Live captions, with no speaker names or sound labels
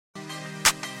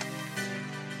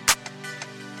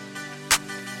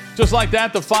Just like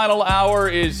that, the final hour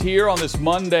is here on this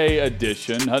Monday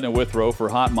edition. Hutton and Withrow for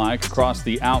Hot Mic across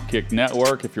the Outkick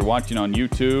Network. If you're watching on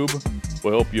YouTube,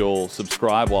 we hope you'll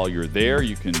subscribe while you're there.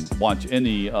 You can watch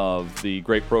any of the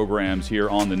great programs here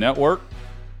on the network.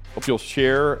 Hope you'll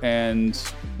share and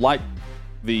like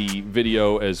the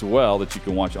video as well that you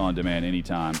can watch on demand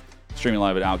anytime. Streaming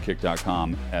live at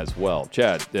Outkick.com as well.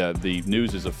 Chad, the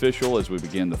news is official as we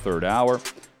begin the third hour.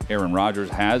 Aaron Rodgers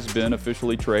has been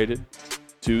officially traded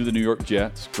to the New York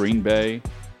Jets, Green Bay,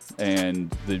 and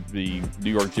the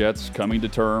New York Jets coming to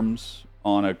terms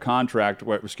on a contract,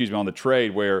 on the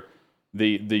trade where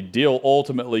the deal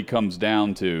ultimately comes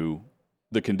down to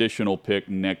the conditional pick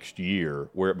next year,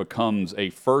 where it becomes a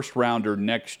first-rounder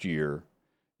next year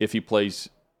if he plays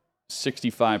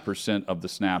 65% of the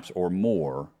snaps or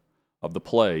more, of the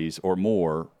plays or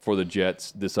more for the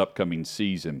Jets this upcoming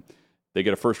season. They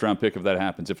get a first-round pick if that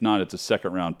happens. If not, it's a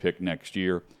second-round pick next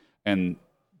year. And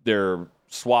they're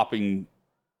swapping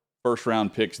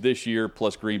first-round picks this year,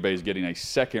 plus Green Bay is getting a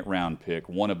second-round pick,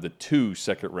 one of the two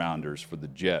second-rounders for the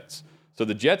Jets. So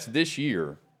the Jets this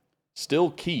year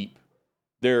still keep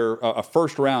their a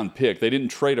first-round pick. They didn't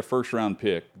trade a first-round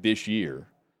pick this year,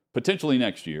 potentially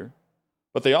next year,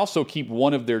 but they also keep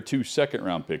one of their two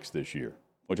second-round picks this year,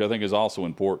 which I think is also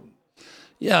important.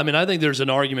 Yeah, I mean, I think there's an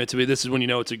argument to be, this is when you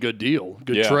know it's a good deal,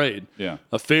 good trade,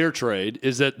 a fair trade,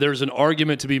 is that there's an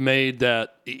argument to be made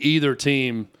that either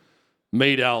team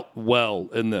made out well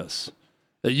in this.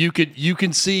 That you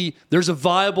can see there's a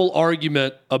viable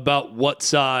argument about what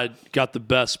side got the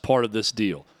best part of this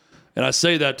deal. And I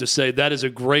say that to say that is a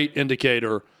great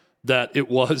indicator that it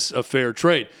was a fair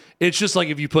trade. It's just like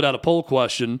if you put out a poll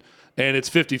question and it's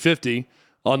 50-50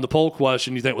 on the poll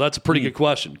question, you think, well, that's a pretty good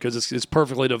question because it's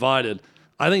perfectly divided.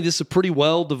 I think this is a pretty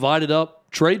well divided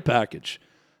up trade package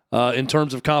in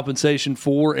terms of compensation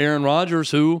for Aaron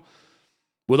Rodgers, who,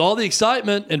 with all the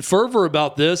excitement and fervor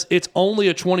about this, it's only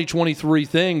a 2023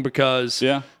 thing because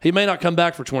he may not come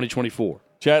back for 2024.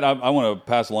 Chad, I want to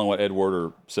pass along what Ed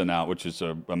Werder sent out, which is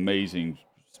amazing.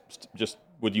 Just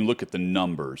when you look at the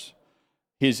numbers,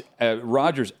 his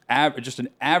Rodgers, just an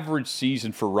average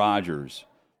season for Rodgers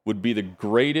would be the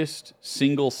greatest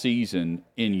single season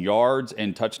in yards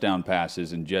and touchdown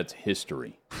passes in Jets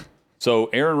history.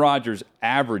 So Aaron Rodgers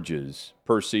averages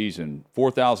per season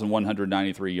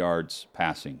 4,193 yards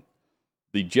passing.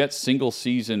 The Jets single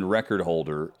season record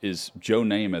holder is Joe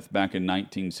Namath back in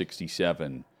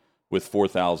 1967 with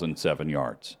 4,007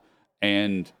 yards.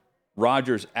 And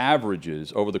Rodgers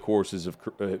averages over the courses of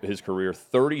his career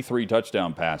 33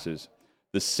 touchdown passes.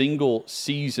 The single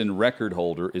season record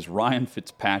holder is Ryan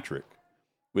Fitzpatrick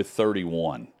with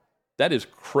 31. That is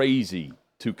crazy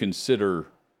to consider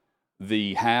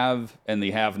the have and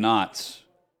the have-nots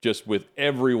just with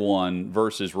everyone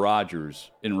versus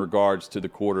Rodgers in regards to the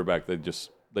quarterback they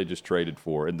just traded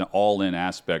for and the all-in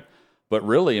aspect. But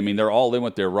really, I mean, they're all in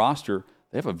with their roster.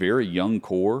 They have a very young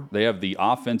core. They have the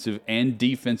offensive and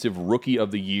defensive rookie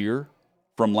of the year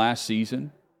from last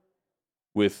season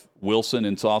with Wilson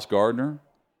and Sauce Gardner,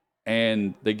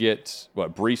 and they get,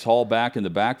 Breece Hall back in the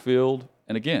backfield.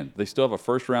 And again, they still have a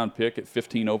first-round pick at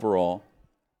 15 overall,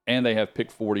 and they have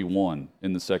pick 41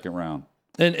 in the second round.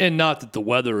 And not that the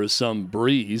weather is some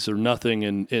breeze or nothing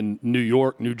in New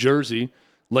York, New Jersey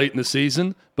late in the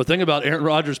season, but think about Aaron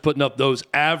Rodgers putting up those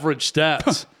average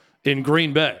stats in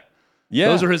Green Bay. Yeah.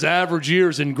 Those are his average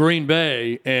years in Green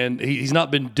Bay, and he's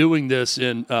not been doing this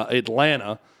in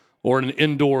Atlanta or in an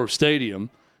indoor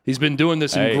stadium. He's been doing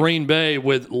this in Green Bay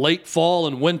with late fall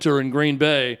and winter in Green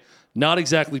Bay, not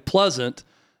exactly pleasant.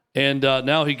 And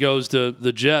now he goes to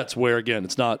the Jets where, again,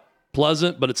 it's not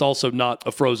pleasant, but it's also not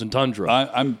a frozen tundra.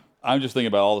 I'm just thinking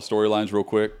about all the storylines real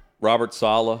quick. Robert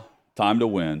Saleh, time to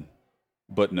win.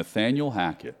 But Nathaniel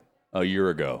Hackett, a year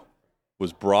ago,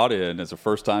 was brought in as a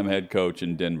first-time head coach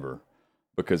in Denver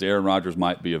because Aaron Rodgers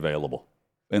might be available.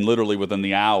 And literally within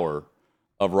the hour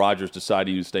of Rodgers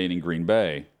deciding to stay in Green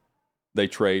Bay, they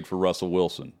trade for Russell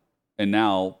Wilson. And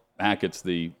now Hackett's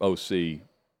the OC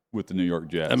with the New York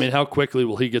Jets. I mean, how quickly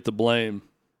will he get the blame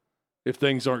if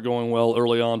things aren't going well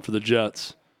early on for the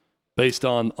Jets based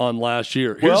on last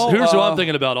year? Here's who I'm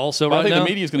thinking about also right now. I think the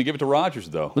media is going to give it to Rodgers,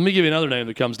 though. Let me give you another name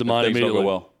that comes to mind immediately. Don't go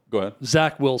well. Go ahead.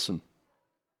 Zach Wilson.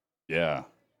 Yeah.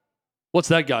 What's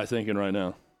that guy thinking right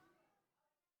now?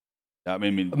 I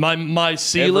mean, my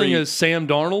ceiling is Sam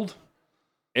Darnold.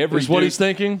 Is what he's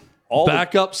thinking.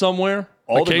 Backup somewhere.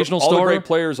 Occasional starter. All the great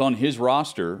players on his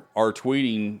roster are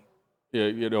tweeting,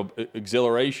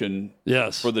 exhilaration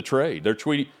for the trade. They're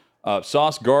tweeting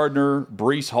Sauce Gardner,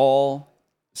 Breece Hall,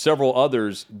 several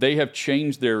others. They have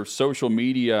changed their social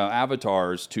media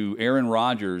avatars to Aaron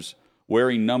Rodgers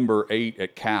wearing number 8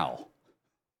 at Cal.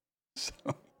 So,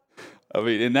 I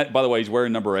mean, and that, by the way, he's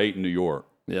wearing number 8 in New York.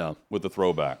 Yeah. With the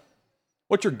throwback.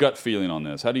 What's your gut feeling on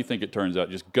this? How do you think it turns out?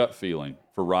 Just gut feeling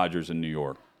for Rodgers in New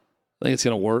York. I think it's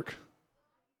going to work.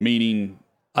 Meaning?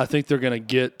 I think they're going to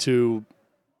get to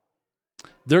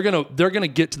they're going to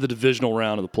get to the divisional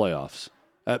round of the playoffs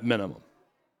at minimum.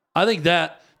 I think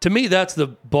that, to me, that's the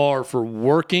bar for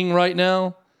working right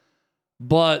now.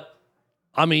 But,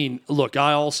 I mean, look,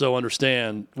 I also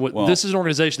understand this is an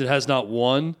organization that has not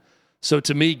won. So,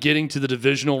 to me, getting to the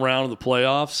divisional round of the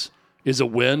playoffs is a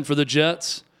win for the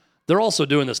Jets. They're also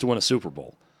doing this to win a Super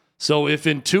Bowl. So, if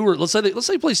in let's say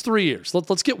he plays 3 years.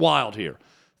 Let's get wild here.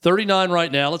 39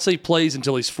 right now. Let's say he plays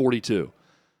until he's 42.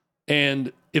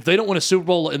 And if they don't win a Super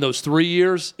Bowl in those 3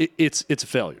 years, it's a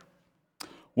failure.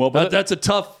 Well, but that's a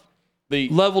tough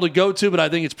level to go to, but I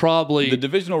think it's probably the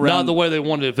divisional round, not the way they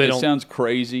want it. If they don't, sounds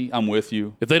crazy. I'm with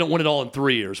you. If they don't win it all in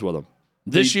 3 years with them.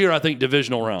 This year, I think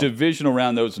divisional round. Divisional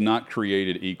round, though, is not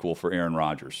created equal for Aaron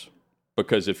Rodgers.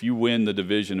 Because if you win the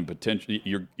division and potentially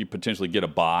you potentially get a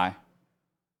bye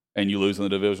and you lose in the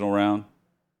divisional round,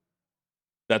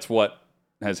 that's what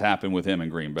has happened with him in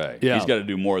Green Bay. Yeah. He's got to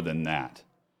do more than that.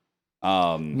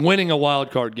 Winning a wild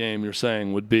card game, you're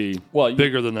saying, would be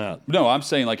bigger than that. No, I'm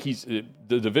saying like he's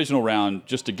the divisional round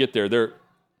just to get there. They're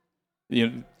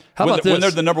How about this? When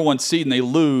they're the number 1 seed and they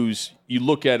lose, you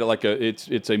look at it like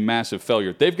it's a massive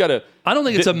failure. They've got to. I don't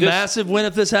think it's a massive win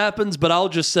if this happens, but I'll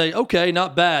just say, okay,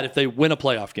 not bad if they win a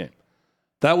playoff game.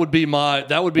 That would be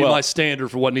my standard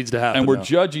for what needs to happen. And we're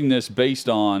judging this based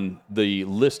on the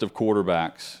list of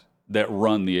quarterbacks that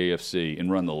run the AFC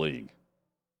and run the league.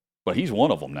 But he's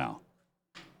one of them now.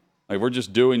 Like we're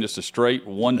just doing just a straight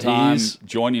one-time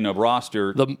joining a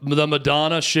roster. The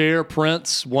Madonna, Cher,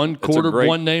 Prince, one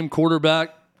name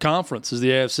quarterback conference is the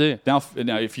AFC. Now,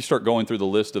 if you start going through the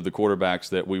list of the quarterbacks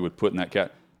that we would put in that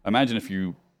cat, imagine if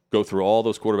you go through all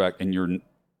those quarterbacks and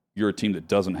you're a team that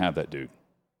doesn't have that dude,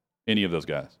 any of those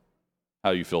guys.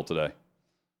 How do you feel today?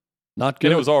 Not good.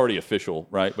 And it was already official,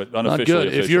 right? But unofficially not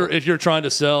good. Official. If you're trying to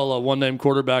sell a one-name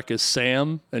quarterback as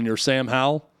Sam and you're Sam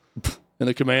Howell and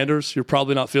the Commanders, you're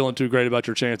probably not feeling too great about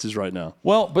your chances right now.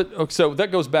 Well, but so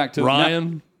that goes back to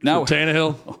Ryan, now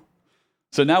Tannehill.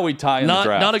 So now we tie in the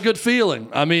draft. Not a good feeling.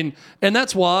 I mean, and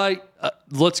that's why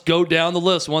let's go down the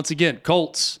list once again.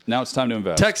 Colts. Now it's time to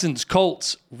invest. Texans,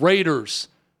 Colts, Raiders,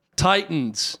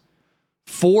 Titans.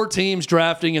 4 teams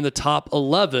drafting in the top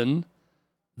 11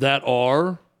 that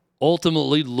are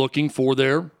ultimately looking for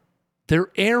their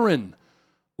Aaron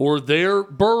or their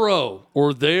Burrow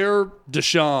or their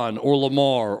Deshaun or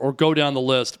Lamar or go down the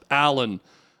list, Allen,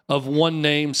 of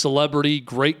one-name celebrity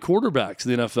great quarterbacks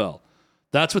in the NFL.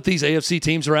 That's what these AFC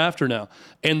teams are after now.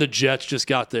 And the Jets just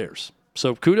got theirs.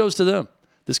 So kudos to them.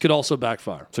 This could also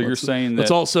backfire. So you're saying that...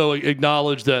 Let's also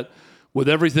acknowledge that with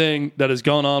everything that has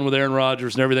gone on with Aaron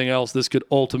Rodgers and everything else, this could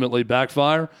ultimately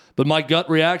backfire. But my gut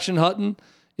reaction, Hutton,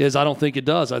 is I don't think it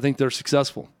does. I think they're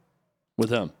successful with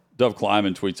him. Dov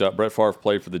Kleiman tweets out, Brett Favre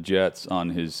played for the Jets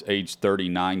on his age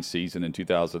 39 season in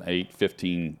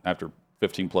 2008, after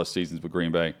 15-plus seasons with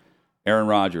Green Bay. Aaron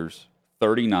Rodgers,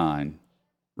 39,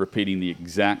 repeating the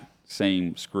exact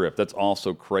same script. That's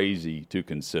also crazy to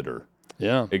consider.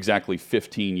 Yeah. Exactly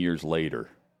 15 years later.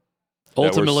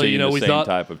 Ultimately, we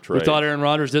thought Aaron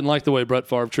Rodgers didn't like the way Brett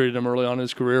Favre treated him early on in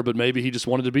his career, but maybe he just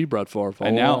wanted to be Brett Favre.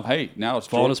 And now it's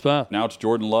following his path. Now it's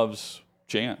Jordan Love's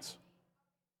chance.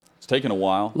 It's taken a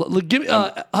while.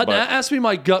 Ask me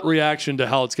my gut reaction to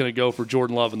how it's going to go for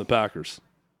Jordan Love and the Packers.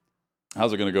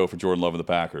 How's it going to go for Jordan Love and the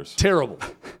Packers? Terrible.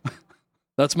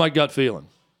 That's my gut feeling.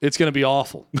 It's going to be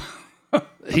awful.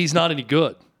 He's not any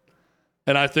good,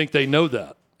 and I think they know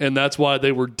that. And that's why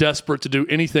they were desperate to do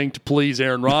anything to please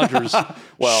Aaron Rodgers,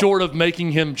 short of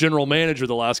making him general manager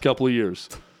the last couple of years.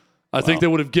 I think they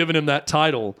would have given him that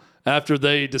title after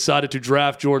they decided to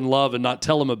draft Jordan Love and not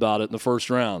tell him about it in the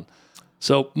first round.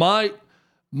 So my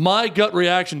gut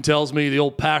reaction tells me the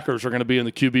old Packers are going to be in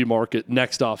the QB market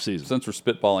next offseason. Since we're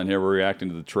spitballing here, we're reacting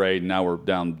to the trade, and now we're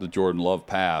down the Jordan Love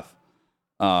path.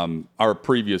 Our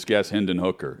previous guest, Hendon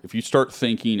Hooker, if you start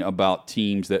thinking about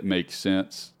teams that make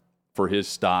sense for his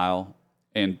style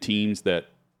and teams that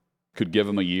could give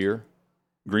him a year,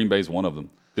 Green Bay's one of them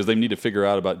because they need to figure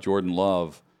out about Jordan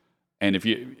Love. And if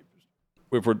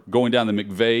we're going down the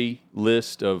McVay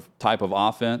list of type of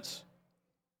offense,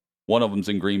 one of them's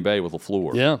in Green Bay with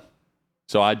LaFleur. Yeah.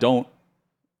 So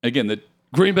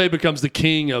Green Bay becomes the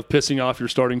king of pissing off your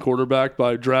starting quarterback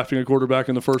by drafting a quarterback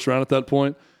in the first round at that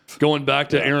point. Going back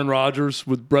to Aaron Rodgers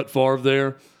with Brett Favre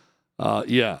there.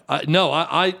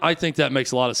 I think that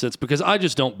makes a lot of sense because I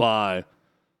just don't buy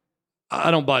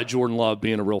Jordan Love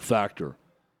being a real factor.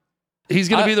 He's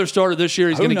going to be their starter this year.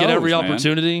 He's going to get every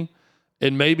opportunity,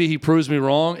 and maybe he proves me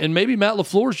wrong. And maybe Matt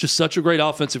LaFleur is just such a great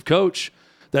offensive coach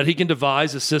that he can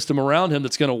devise a system around him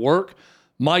that's going to work.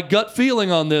 My gut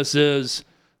feeling on this is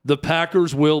the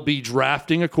Packers will be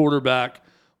drafting a quarterback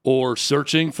or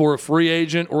searching for a free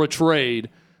agent or a trade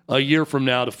a year from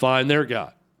now to find their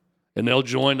guy. And they'll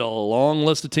join a long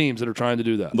list of teams that are trying to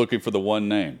do that. Looking for the one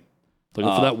name.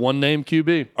 Looking for that one-name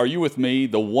QB. Are you with me?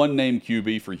 The one-name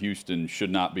QB for Houston should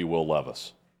not be Will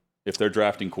Levis if they're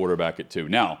drafting quarterback at 2.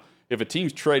 Now, if a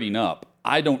team's trading up,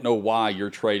 I don't know why you're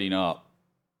trading up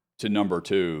to number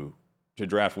 2 to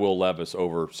draft Will Levis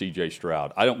over C.J.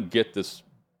 Stroud. I don't get this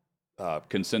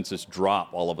consensus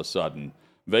drop all of a sudden.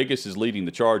 Vegas is leading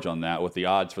the charge on that with the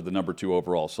odds for the number 2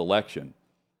 overall selection.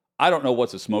 I don't know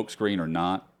what's a smokescreen or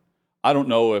not. I don't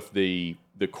know if the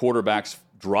quarterbacks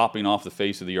dropping off the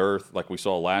face of the earth like we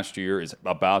saw last year is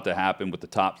about to happen with the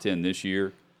top 10 this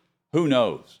year. Who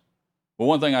knows? But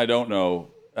one thing I do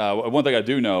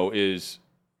know is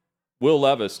Will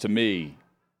Levis, to me,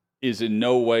 is in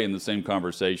no way in the same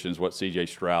conversation as what C.J.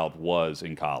 Stroud was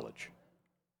in college.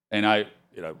 And I'll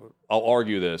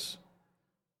argue this.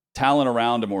 Talent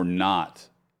around him or not,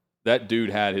 that dude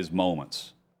had his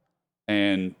moments.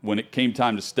 And when it came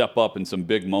time to step up in some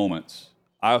big moments,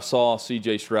 I saw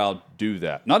C.J. Stroud do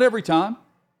that. Not every time,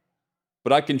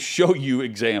 but I can show you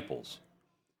examples.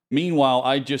 Meanwhile,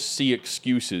 I just see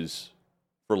excuses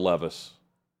for Levis.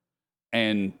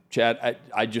 And, Chad,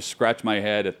 I just scratch my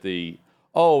head at this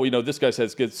guy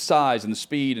has good size and the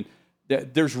speed.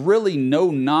 And there's really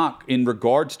no knock in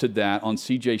regards to that on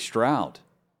C.J. Stroud.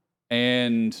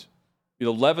 And,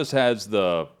 Levis has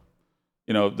the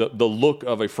look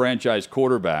of a franchise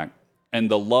quarterback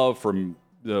and the love from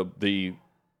the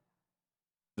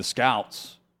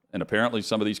scouts and apparently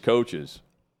some of these coaches.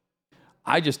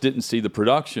 I just didn't see the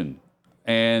production.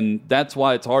 And that's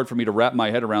why it's hard for me to wrap my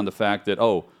head around the fact that,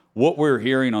 what we're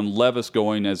hearing on Levis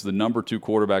going as the number 2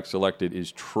 quarterback selected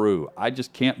is true. I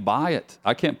just can't buy it.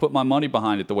 I can't put my money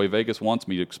behind it the way Vegas wants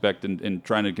me to expect and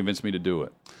trying to convince me to do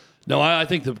it. No, I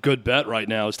think the good bet right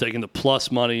now is taking the plus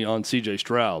money on C.J.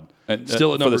 Stroud. And,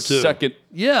 still at number 2.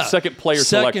 Second player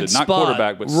selected, not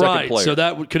quarterback, but second player. So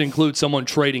that could include someone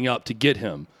trading up to get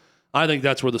him. I think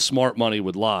that's where the smart money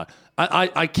would lie.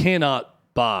 I cannot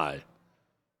buy,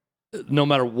 no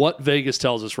matter what Vegas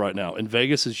tells us right now, and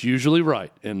Vegas is usually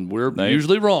right, and we're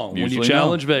usually wrong when you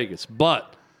challenge Vegas,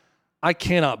 but I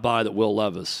cannot buy that Will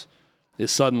Levis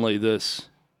is suddenly this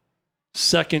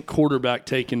second quarterback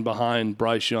taken behind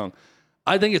Bryce Young.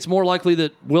 I think it's more likely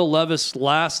that Will Levis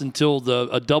lasts until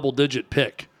a double-digit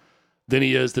pick than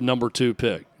he is the number 2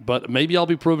 pick. But maybe I'll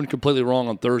be proven completely wrong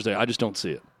on Thursday. I just don't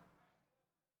see it.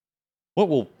 What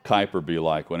will Kiper be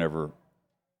like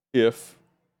if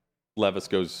Levis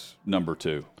goes number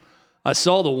 2? I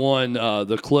saw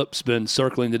the clip's been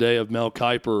circling today of Mel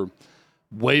Kiper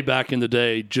way back in the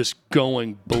day just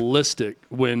going ballistic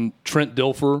when Trent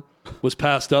Dilfer was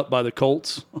passed up by the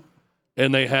Colts,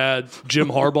 and they had Jim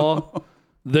Harbaugh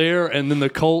there, and then the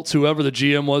Colts, whoever the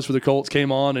GM was for the Colts,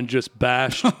 came on and just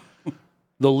bashed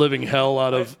the living hell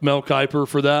out of Mel Kiper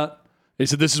for that. He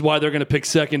said this is why they're going to pick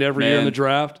second every year in the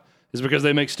draft, is because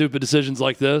they make stupid decisions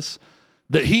like this.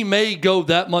 That he may go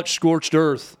that much scorched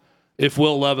earth if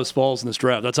Will Levis falls in this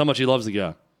draft. That's how much he loves the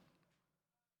guy.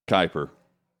 Kiper.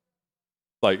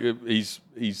 Like, he's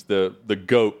the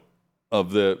GOAT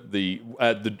of the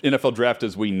NFL draft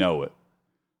as we know it.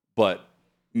 But,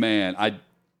 man,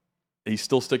 he's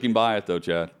still sticking by it, though,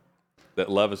 Chad, that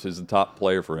Levis is the top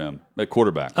player for him at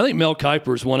quarterback. I think Mel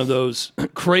Kiper is one of those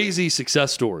crazy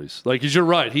success stories. Like, 'cause you're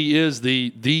right, he is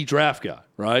the draft guy,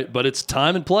 right? But it's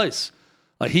time and place.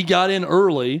 Like, he got in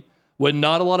early when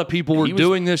not a lot of people were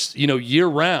doing this, year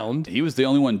round. He was the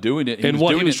only one doing it. He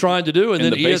was trying to do, and in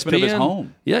then the basement of his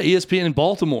home. Yeah, ESPN in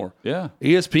Baltimore. Yeah,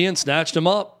 ESPN snatched him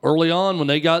up early on when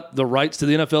they got the rights to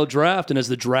the NFL draft, and as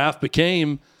the draft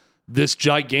became this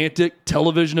gigantic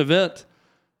television event,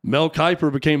 Mel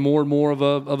Kiper became more and more of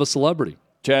a celebrity.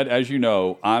 Chad, as you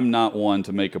know, I'm not one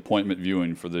to make appointment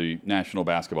viewing for the National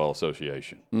Basketball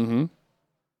Association. Mm-hmm.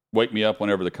 Wake me up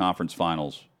whenever the conference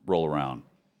finals roll around.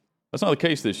 That's not the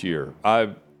case this year.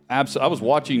 I was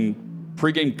watching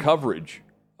pregame coverage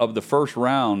of the first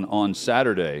round on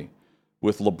Saturday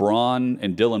with LeBron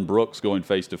and Dylan Brooks going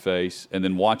face-to-face and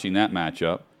then watching that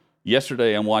matchup.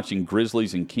 Yesterday, I'm watching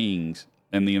Grizzlies and Kings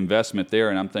and the investment there,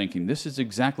 and I'm thinking, this is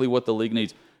exactly what the league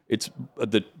needs. It's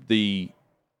the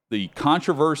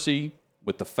controversy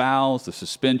with the fouls, the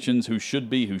suspensions, who should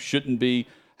be, who shouldn't be,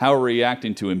 how we're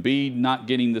reacting to Embiid not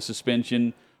getting the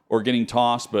suspension or getting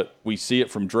tossed, but we see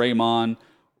it from Draymond,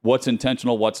 what's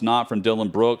intentional, what's not from Dylan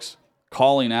Brooks,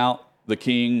 calling out the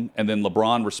King, and then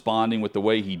LeBron responding with the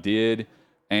way he did.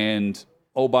 And,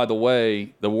 oh, by the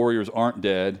way, the Warriors aren't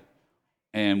dead,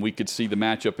 and we could see the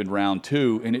matchup in round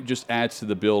 2, and it just adds to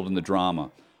the build and the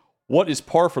drama. What is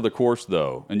par for the course,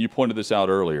 though, and you pointed this out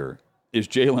earlier, is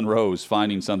Jalen Rose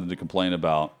finding something to complain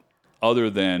about other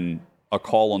than a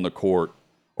call on the court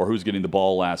or who's getting the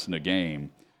ball last in a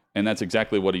game. And that's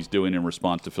exactly what he's doing in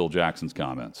response to Phil Jackson's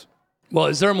comments. Well,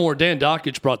 is there a more, Dan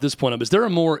Dockich brought this point up, is there a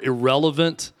more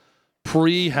irrelevant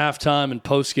pre-halftime and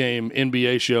post-game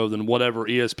NBA show than whatever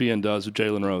ESPN does with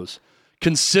Jalen Rose,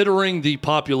 considering the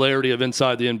popularity of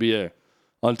Inside the NBA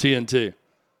on TNT?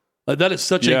 That is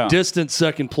such a distant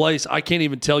second place. I can't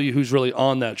even tell you who's really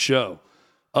on that show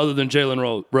other than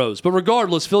Jalen Rose. But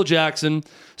regardless, Phil Jackson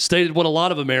stated what a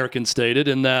lot of Americans stated,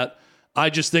 in that I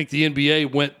just think the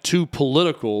NBA went too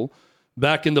political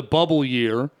back in the bubble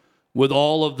year with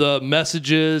all of the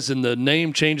messages and the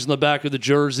name changes in the back of the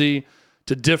jersey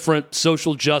to different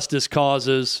social justice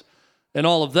causes and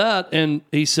all of that. And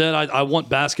he said, I want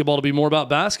basketball to be more about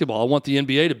basketball. I want the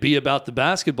NBA to be about the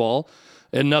basketball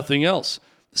and nothing else.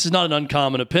 This is not an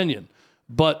uncommon opinion.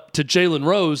 But to Jalen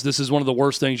Rose, this is one of the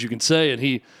worst things you can say. And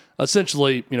he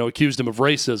essentially, accused him of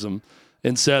racism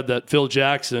and said that Phil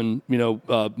Jackson,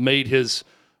 made his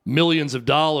millions of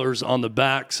dollars on the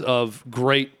backs of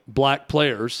great black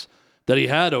players that he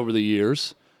had over the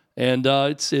years. And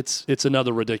it's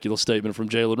another ridiculous statement from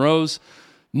Jalen Rose.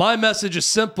 My message is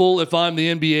simple. If I'm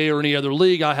the NBA or any other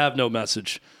league, I have no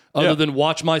message other than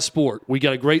watch my sport. We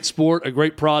got a great sport, a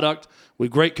great product, with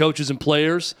great coaches and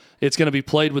players. It's going to be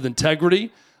played with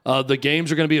integrity. The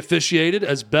games are going to be officiated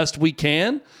as best we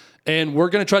can, and we're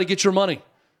going to try to get your money.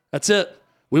 That's it.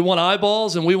 We want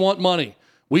eyeballs and we want money.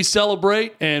 We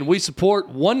celebrate and we support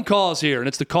one cause here, and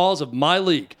it's the cause of my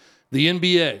league, the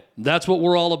NBA. That's what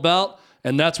we're all about,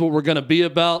 and that's what we're going to be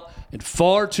about. And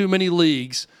far too many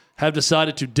leagues have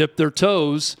decided to dip their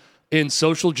toes in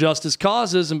social justice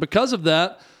causes, and because of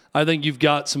that, I think you've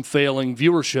got some failing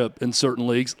viewership in certain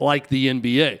leagues like the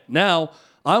NBA. Now,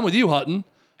 I'm with you, Hutton.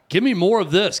 Give me more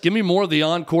of this. Give me more of the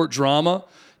on-court drama.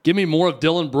 Give me more of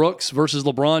Dylan Brooks versus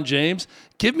LeBron James.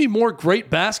 Give me more great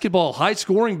basketball,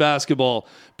 high-scoring basketball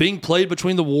being played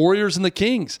between the Warriors and the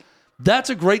Kings. That's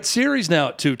a great series now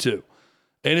at 2-2.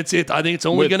 And I think it's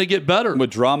only going to get better.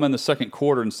 With drama in the second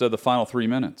quarter instead of the final 3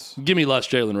 minutes. Give me less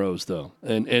Jalen Rose, though,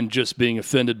 and just being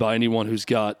offended by anyone who's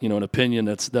got an opinion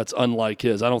that's unlike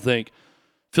his. I don't think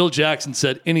Phil Jackson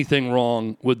said anything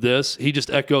wrong with this. He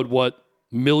just echoed what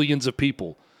millions of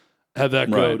people have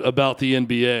echoed about the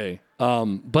NBA.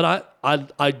 But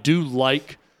I do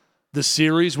like the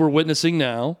series we're witnessing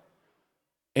now,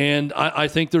 and I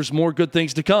think there's more good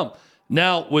things to come.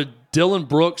 Now, with Dylan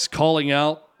Brooks calling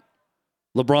out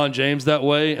LeBron James that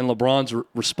way and LeBron's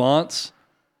response,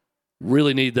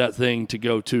 really need that thing to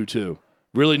go 2-2.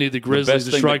 Really need the Grizzlies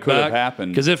to strike back.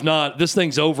 Because if not, this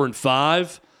thing's over in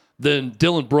 5, then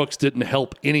Dylan Brooks didn't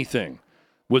help anything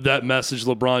with that message,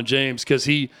 LeBron James, because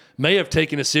he may have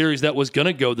taken a series that was going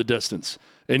to go the distance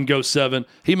and go 7.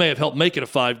 He may have helped make it a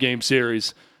 5-game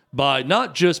series by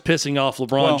not just pissing off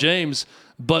LeBron James,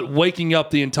 but waking up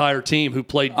the entire team who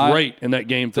played great in that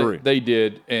game 3. They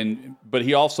did, but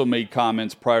he also made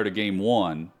comments prior to game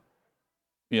 1.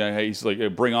 He's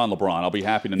like, bring on LeBron. I'll be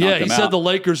happy to knock him out. Yeah, he said the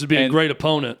Lakers would be a great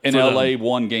opponent. And LA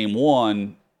won game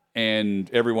 1, and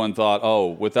everyone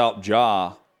thought, without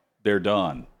Ja, they're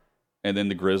done. And then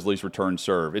the Grizzlies return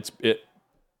serve.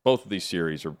 Both of these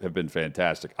series have been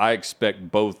fantastic. I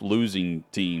expect both losing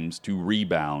teams to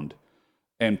rebound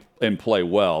and play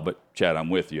well. But, Chad, I'm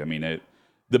with you. I mean,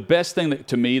 the best thing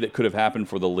to me that could have happened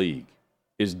for the league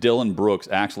is Dylan Brooks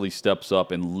actually steps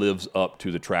up and lives up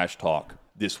to the trash talk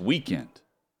this weekend.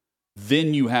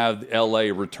 Then you have LA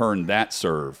return that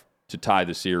serve to tie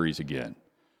the series again.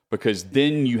 Because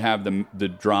then you have the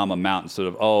drama mount instead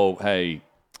of,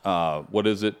 what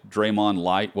is it? Draymond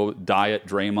Light? Diet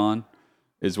Draymond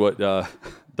is what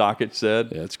Dockich said.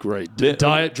 Yeah, it's great.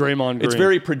 Diet Draymond Green. It's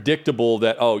very predictable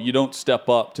that, you don't step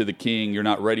up to the king. You're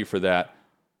not ready for that.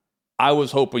 I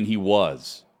was hoping he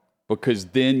was, because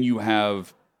then you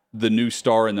have the new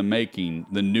star in the making,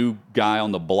 the new guy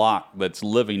on the block that's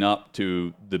living up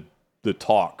to the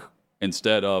talk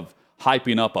instead of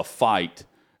hyping up a fight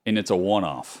and it's a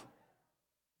one-off.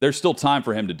 There's still time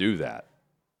for him to do that,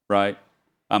 right?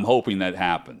 I'm hoping that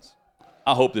happens.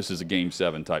 I hope this is a Game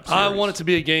 7 type series. I want it to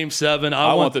be a Game 7.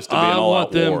 I want this to be an all-out war. I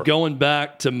want them going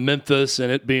back to Memphis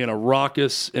and it being a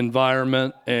raucous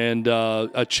environment and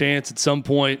a chance at some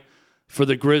point for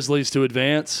the Grizzlies to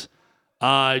advance.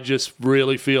 I just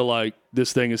really feel like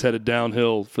this thing is headed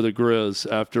downhill for the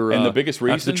Grizz after the biggest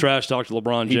reason after the trash talk to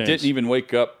LeBron James. He didn't even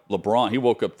wake up LeBron. He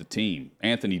woke up the team,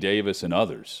 Anthony Davis and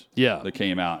others. Yeah, that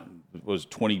came out. It was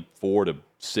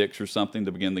 24-6 or something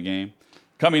to begin the game.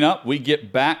 Coming up, we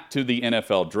get back to the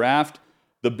NFL draft.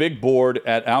 The big board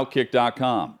at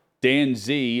Outkick.com. Dan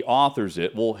Z authors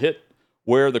it. We'll hit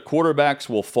where the quarterbacks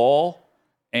will fall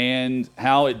and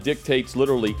how it dictates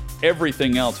literally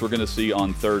everything else we're going to see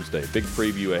on Thursday. Big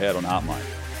preview ahead on Hot Mic.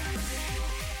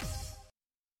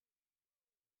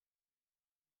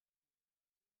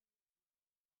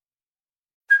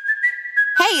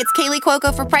 Hey, it's Kaylee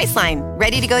Cuoco for Priceline.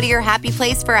 Ready to go to your happy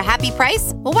place for a happy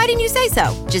price? Well, why didn't you say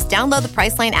so? Just download the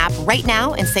Priceline app right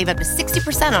now and save up to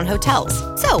 60% on hotels.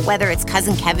 So whether it's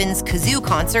Cousin Kevin's Kazoo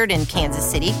Concert in Kansas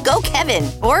City, go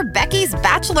Kevin, or Becky's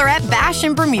Bachelorette Bash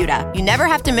in Bermuda, you never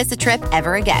have to miss a trip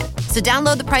ever again. So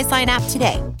download the Priceline app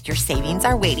today. Your savings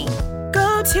are waiting.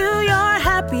 Go to your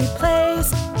happy place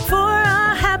for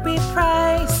a happy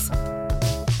price.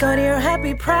 Go to your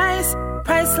happy price,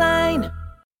 Priceline.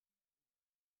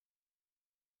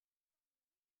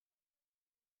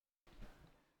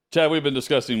 Chad, we've been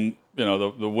discussing,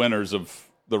 the winners of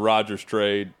the Rodgers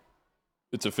trade.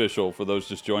 It's official for those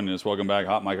just joining us. Welcome back,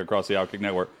 Hot Mic across the Outkick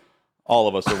Network. All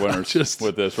of us are winners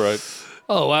with this, right?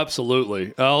 Oh,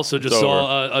 absolutely. I also just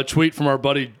saw a tweet from our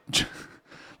buddy.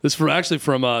 This from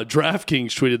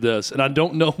DraftKings tweeted this, and I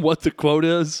don't know what the quote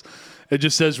is. It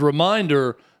just says,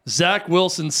 "Reminder: Zach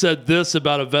Wilson said this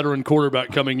about a veteran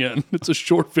quarterback coming in." It's a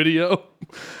short video.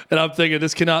 And I'm thinking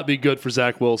this cannot be good for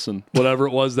Zach Wilson, whatever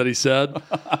it was that he said.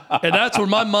 And that's where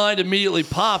my mind immediately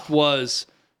popped was,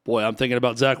 boy, I'm thinking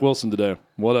about Zach Wilson today.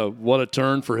 What a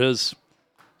turn for his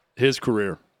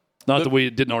career. Not that we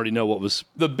didn't already know what was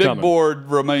The big coming. board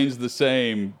remains the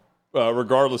same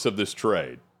regardless of this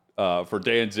trade. For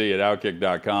Dan Z at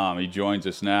Outkick.com, he joins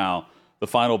us now. The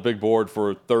final big board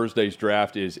for Thursday's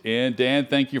draft is in. Dan,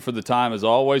 thank you for the time as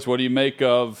always. What do you make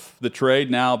of the trade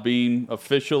now being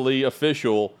officially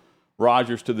official,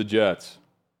 Rodgers to the Jets?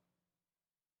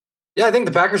 Yeah, I think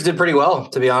the Packers did pretty well,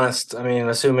 to be honest. I mean,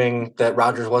 assuming that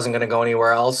Rodgers wasn't going to go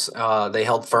anywhere else, they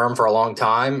held firm for a long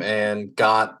time and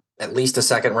got at least a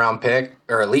second-round pick,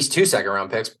 or at least 2 second-round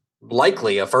picks,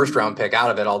 likely a first-round pick out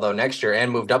of it, although next year,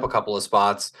 and moved up a couple of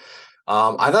spots.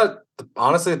 I thought,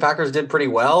 honestly, the Packers did pretty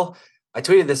well. I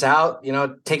tweeted this out,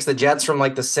 it takes the Jets from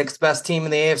like the 6th best team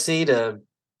in the AFC to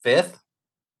 5th,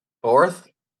 4th,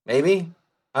 maybe.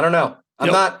 I don't know. I'm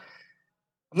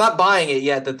not buying it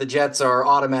yet that the Jets are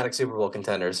automatic Super Bowl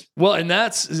contenders. Well, and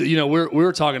that's,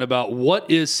 we're talking about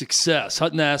what is success.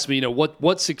 Hutton asked me,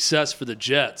 what's success for the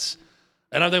Jets?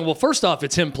 And I think, well, first off,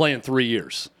 it's him playing 3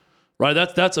 years, right?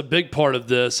 That's a big part of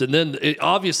this. And then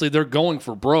obviously they're going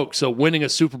for broke. So winning a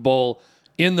Super Bowl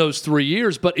in those 3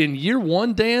 years. But in year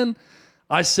one, Dan,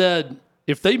 I said,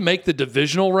 if they make the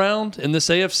divisional round in this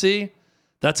AFC,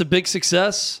 that's a big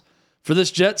success for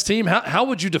this Jets team. How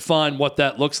would you define what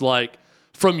that looks like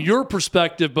from your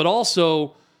perspective, but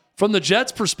also from the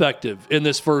Jets' perspective in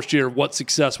this first year, what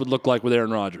success would look like with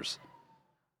Aaron Rodgers?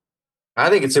 I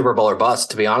think it's Super Bowl or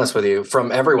bust, to be honest with you,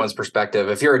 from everyone's perspective.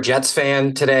 If you're a Jets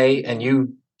fan today and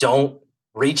you don't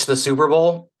reach the Super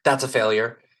Bowl, that's a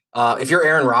failure. If you're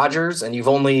Aaron Rodgers and you've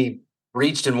only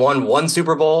reached and won 1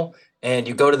 Super Bowl, and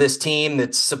you go to this team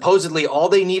that's supposedly all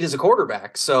they need is a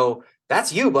quarterback. So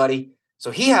that's you, buddy. So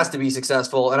he has to be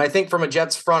successful. And I think from a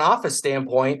Jets front office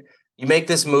standpoint, you make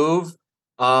this move,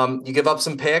 you give up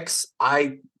some picks.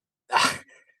 I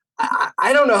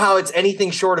don't know how it's anything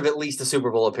short of at least a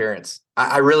Super Bowl appearance.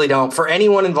 I really don't, for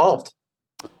anyone involved.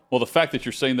 Well, the fact that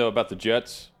you're saying, though, about the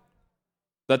Jets,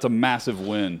 that's a massive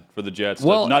win for the Jets.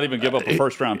 Well, to not even give up a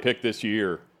first-round pick this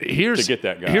year to get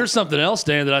that guy. Here's something else,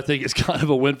 Dan, that I think is kind of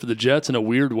a win for the Jets in a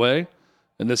weird way,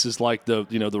 and this is like the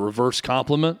reverse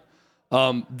compliment.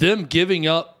 Them giving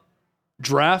up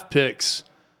draft picks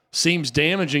seems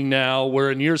damaging now,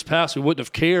 where in years past we wouldn't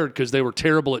have cared because they were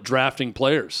terrible at drafting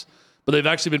players. But they've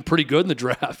actually been pretty good in the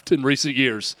draft in recent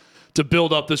years to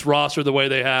build up this roster the way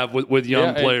they have with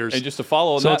young players. And just to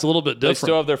follow on so that, it's a little bit different. They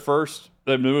still have their first.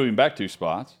 They're moving back 2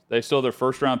 spots. They still have their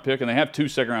first-round pick, and they have 2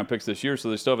 second-round picks this year, so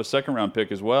they still have a second-round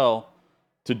pick as well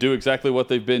to do exactly what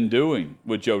they've been doing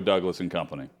with Joe Douglas and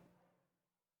company.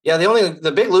 Yeah,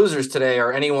 the big losers today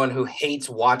are anyone who hates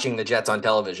watching the Jets on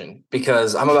television,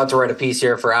 because I'm about to write a piece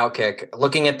here for Outkick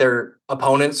looking at their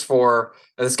opponents for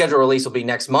the schedule release will be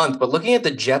next month, but looking at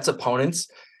the Jets opponents,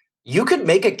 you could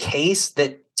make a case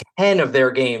that 10 of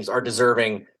their games are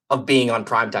deserving of being on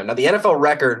primetime. Now, the NFL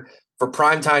record for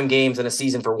primetime games in a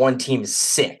season for one team is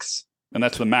 6. And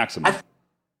that's the maximum.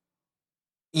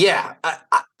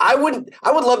 I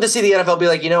would love to see the NFL be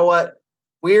like, you know what?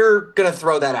 we're going to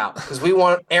throw that out because we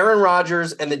want Aaron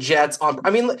Rodgers and the Jets on. I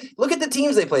mean, look at the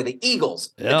teams they play: the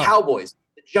Eagles, the Cowboys,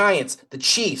 the Giants, the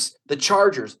Chiefs, the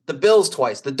Chargers, the Bills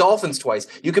twice, the Dolphins twice.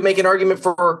 You could make an argument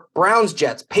for Browns,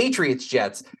 Jets, Patriots,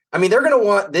 Jets. I mean, they're going to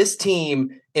want this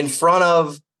team in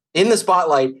the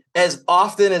spotlight as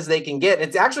often as they can get.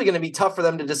 It's actually going to be tough for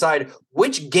them to decide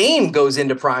which game goes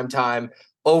into prime time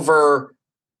over,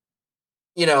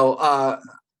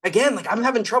 again, like I'm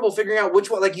having trouble figuring out which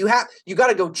one. Like you got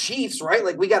to go Chiefs, right?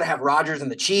 Like we got to have Rodgers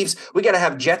and the Chiefs. We got to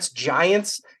have Jets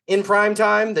Giants in prime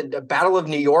time. The Battle of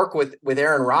New York with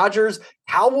Aaron Rodgers.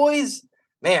 Cowboys,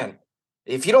 man.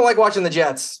 If you don't like watching the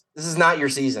Jets, this is not your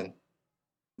season.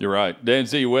 You're right, Dan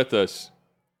Z with us.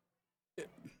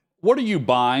 What are you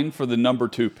buying for the number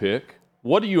 2 pick?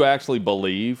 What do you actually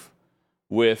believe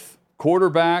with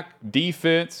quarterback,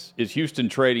 defense? Is Houston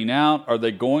trading out? Are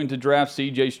they going to draft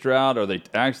C.J. Stroud? Are they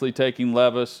actually taking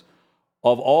Levis?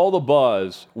 Of all the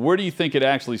buzz, where do you think it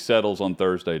actually settles on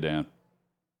Thursday, Dan?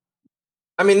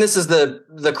 I mean, this is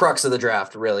the crux of the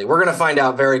draft, really. We're going to find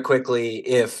out very quickly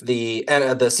if the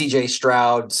C.J.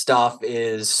 Stroud stuff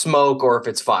is smoke or if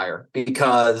it's fire,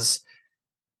 because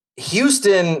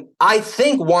Houston, I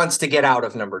think, wants to get out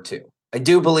of number 2. I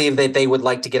do believe that they would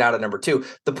like to get out of number 2.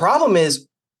 The problem is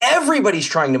everybody's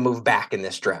trying to move back in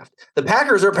this draft. The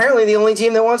Packers are apparently the only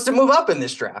team that wants to move up in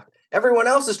this draft. Everyone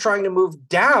else is trying to move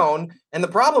down. And the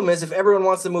problem is if everyone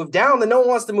wants to move down, then no one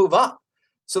wants to move up.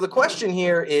 So the question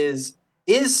here is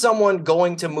someone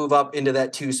going to move up into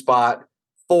that 2 spot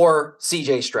for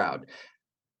CJ Stroud?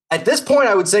 At this point,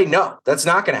 I would say no, that's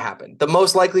not going to happen. The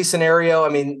most likely scenario, I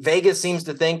mean, Vegas seems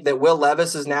to think that Will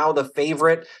Levis is now the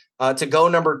favorite to go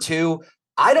number 2.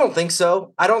 I don't think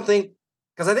so.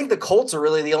 Because I think the Colts are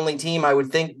really the only team I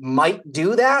would think might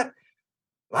do that.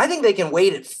 I think they can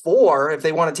wait at 4 if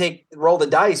they want to roll the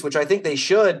dice, which I think they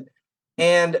should.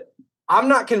 And I'm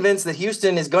not convinced that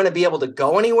Houston is going to be able to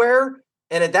go anywhere.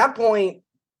 And at that point,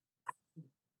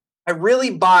 I really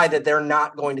buy that they're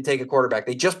not going to take a quarterback.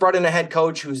 They just brought in a head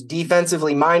coach who's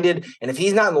defensively minded. And if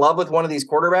he's not in love with one of these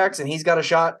quarterbacks and he's got a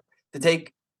shot to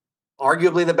take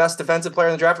arguably the best defensive player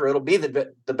in the draft, or it'll be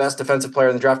the best defensive player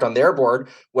in the draft on their board,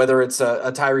 whether it's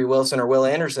a Tyree Wilson or Will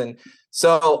Anderson.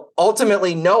 So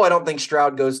ultimately, no, I don't think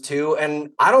Stroud goes 2.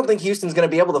 And I don't think Houston's going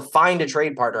to be able to find a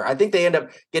trade partner. I think they end up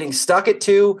getting stuck at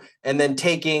 2 and then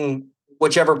taking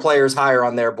whichever player is higher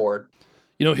on their board.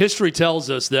 History tells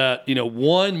us that,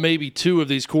 1, maybe 2 of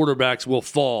these quarterbacks will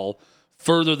fall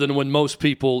further than when most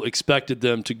people expected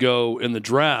them to go in the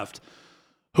draft.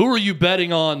 Who are you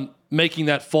betting on making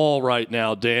that fall right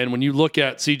now, Dan? When you look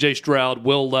at C.J. Stroud,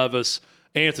 Will Levis,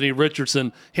 Anthony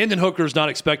Richardson, Hendon Hooker is not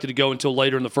expected to go until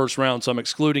later in the first round, so I'm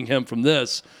excluding him from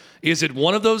this. Is it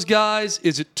one of those guys?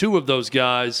 Is it 2 of those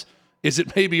guys? Is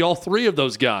it maybe all 3 of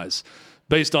those guys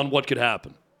based on what could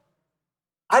happen?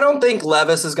 I don't think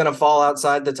Levis is going to fall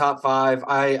outside the top 5.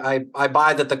 I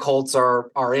buy that the Colts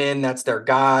are in. That's their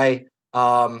guy.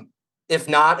 If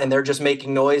not, and they're just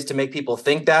making noise to make people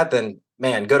think that, then,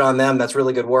 man, good on them. That's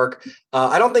really good work.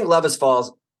 I don't think Levis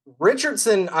falls.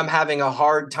 Richardson, I'm having a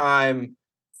hard time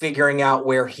figuring out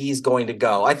where he's going to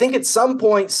go. I think at some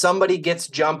point somebody gets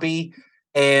jumpy,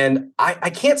 and I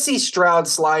can't see Stroud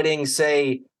sliding,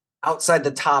 say, outside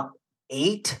the top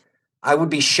 8. I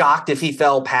would be shocked if he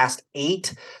fell past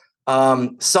 8.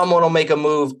 Someone will make a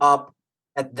move up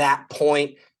at that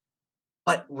point.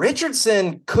 But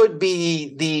Richardson could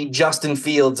be the Justin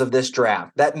Fields of this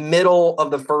draft, that middle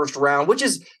of the first round, which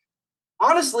is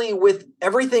honestly, with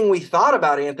everything we thought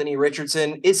about Anthony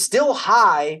Richardson, is still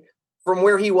high from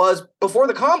where he was before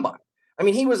the combine. I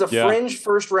mean, he was a fringe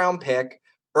first round pick,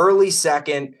 early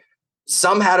second.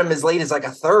 Some had him as late as like a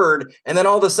 3rd. And then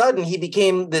all of a sudden he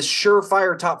became this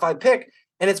surefire top 5 pick.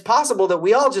 And it's possible that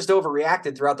we all just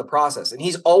overreacted throughout the process. And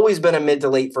he's always been a mid to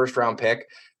late first round pick.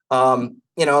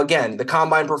 Again, the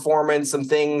combine performance, some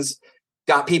things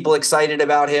got people excited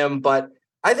about him. But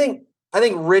I think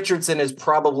Richardson is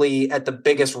probably at the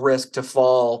biggest risk to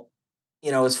fall,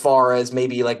 as far as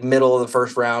maybe like middle of the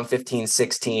first round, 15,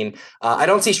 16. I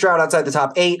don't see Stroud outside the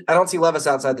top 8. I don't see Levis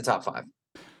outside the top 5.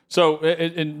 So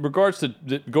in regards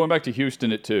to going back to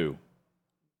Houston at 2,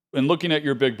 and looking at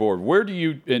your big board, where do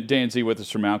you, Dan Z with us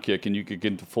from Outkick, and you could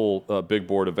get the full big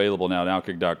board available now at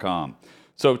Outkick.com.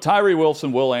 So Tyree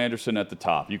Wilson, Will Anderson at the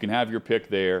top. You can have your pick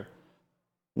there.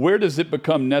 Where does it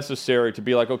become necessary to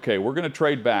be like, okay, we're going to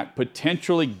trade back,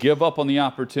 potentially give up on the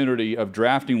opportunity of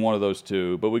drafting one of those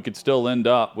 2, but we could still end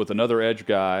up with another edge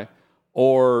guy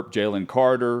or Jalen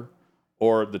Carter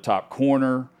or the top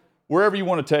corner, wherever you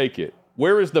want to take it?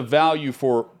 Where is the value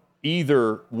for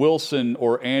either Wilson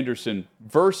or Anderson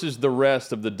versus the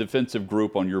rest of the defensive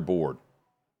group on your board?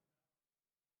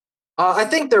 I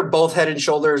think they're both head and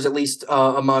shoulders, at least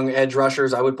among edge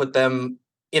rushers. I would put them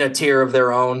in a tier of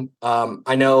their own.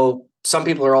 I know some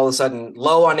people are all of a sudden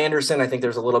low on Anderson. I think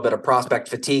there's a little bit of prospect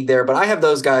fatigue there, but I have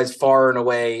those guys far and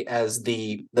away as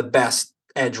the best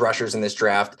edge rushers in this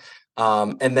draft.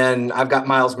 And then I've got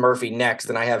Myles Murphy next,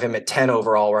 and I have him at 10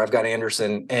 overall, where I've got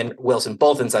Anderson and Wilson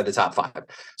both inside the top 5.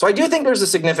 So I do think there's a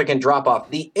significant drop off.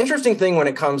 The interesting thing when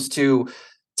it comes to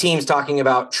teams talking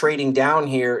about trading down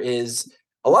here is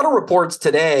a lot of reports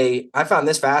today. I found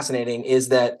this fascinating, is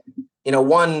that,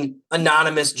 one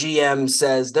anonymous GM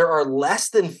says there are less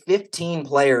than 15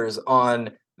 players on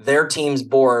their team's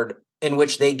board in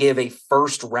which they give a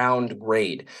first round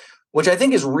grade, which I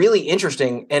think is really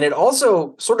interesting. And it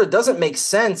also sort of doesn't make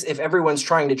sense if everyone's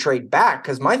trying to trade back,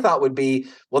 because my thought would be,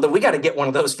 well, then we got to get one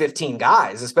of those 15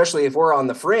 guys, especially if we're on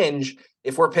the fringe.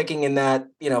 If we're picking in that,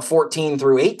 14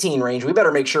 through 18 range, we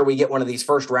better make sure we get one of these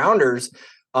first rounders.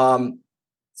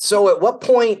 So at what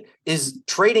point is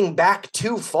trading back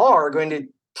too far going to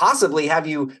possibly have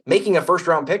you making a first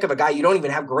round pick of a guy you don't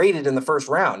even have graded in the first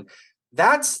round?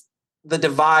 That's the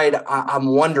divide I'm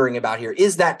wondering about here.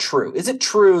 Is that true? Is it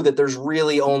true that there's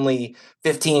really only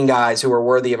 15 guys who are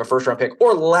worthy of a first round pick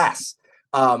or less,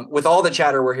 with all the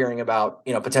chatter we're hearing about,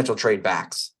 potential trade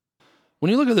backs? When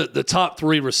you look at the top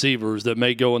 3 receivers that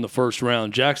may go in the first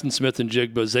round, Jackson Smith and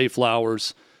Jigba, Zay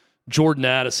Flowers, Jordan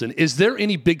Addison, is there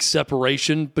any big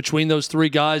separation between those 3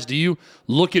 guys? Do you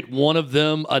look at one of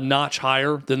them a notch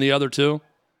higher than the other 2?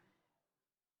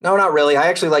 No, not really. I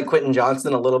actually like Quentin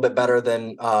Johnston a little bit better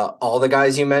than all the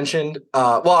guys you mentioned.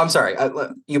 I'm sorry.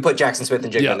 You put Jackson Smith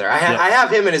and Jigba in there. I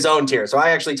have him in his own tier, so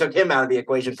I actually took him out of the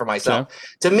equation for myself. Okay.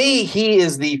 To me, he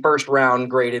is the first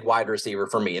round graded wide receiver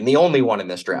for me, and the only one in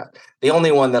this draft. The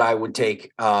only one that I would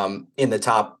take in the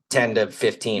top 10 to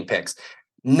 15 picks.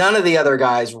 None of the other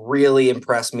guys really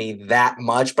impress me that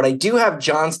much, but I do have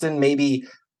Johnston maybe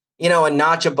a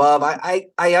notch above.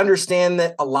 I understand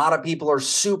that a lot of people are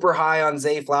super high on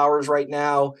Zay Flowers right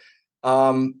now.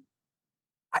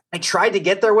 I tried to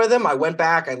get there with him. I went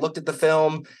back, I looked at the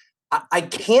film. I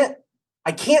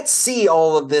can't see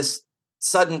all of this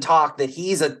sudden talk that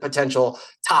he's a potential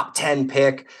top 10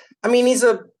 pick. I mean, he's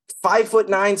a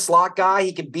 5'9" slot guy.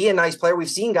 He could be a nice player. We've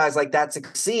seen guys like that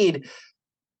succeed.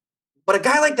 But a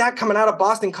guy like that coming out of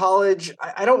Boston College,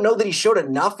 I don't know that he showed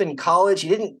enough in college. He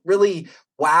didn't really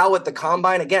wow at the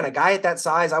combine. Again, a guy at that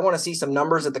size, I want to see some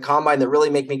numbers at the combine that really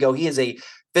make me go, he is a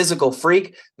physical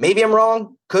freak. Maybe I'm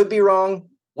wrong, could be wrong.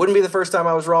 Wouldn't be the first time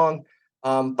I was wrong.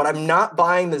 But I'm not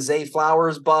buying the Zay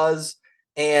Flowers buzz.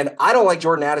 And I don't like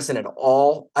Jordan Addison at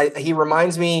all. He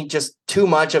reminds me just too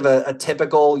much of a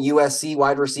typical USC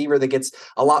wide receiver that gets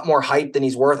a lot more hype than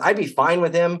he's worth. I'd be fine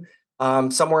with him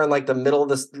somewhere in like the middle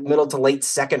to late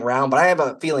second round, but I have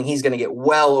a feeling he's going to get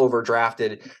well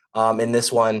overdrafted in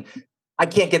this one. I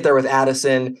can't get there with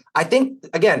Addison. I think,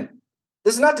 again,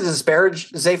 this is not to disparage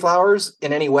Zay Flowers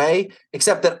in any way,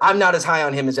 except that I'm not as high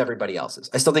on him as everybody else is.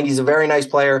 I still think he's a very nice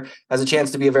player, has a chance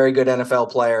to be a very good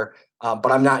NFL player,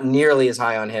 but I'm not nearly as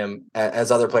high on him as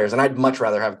other players. And I'd much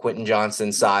rather have Quentin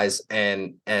Johnston's size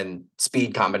and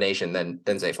speed combination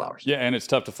than Zay Flowers. Yeah, and it's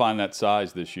tough to find that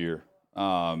size this year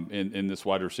in this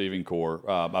wide receiving core.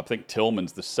 I think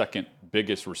Tillman's the second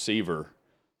biggest receiver,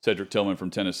 Cedric Tillman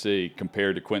from Tennessee,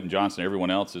 compared to Quentin Johnston.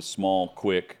 Everyone else is small,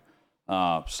 quick,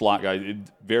 slot guy,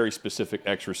 very specific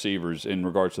X receivers in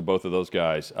regards to both of those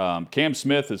guys. Cam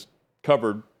Smith has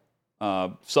covered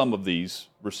some of these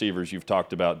receivers you've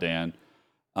talked about, Dan.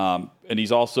 And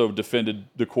he's also defended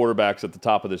the quarterbacks at the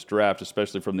top of this draft,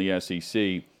 especially from the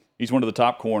SEC. He's one of the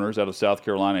top corners out of South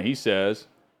Carolina. He says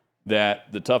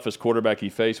that the toughest quarterback he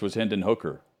faced was Hendon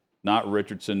Hooker, not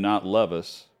Richardson, not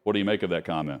Levis. What do you make of that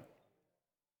comment?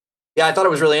 Yeah, I thought it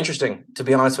was really interesting, to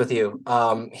be honest with you.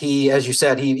 He, as you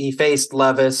said, he faced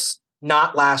Levis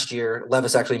not last year.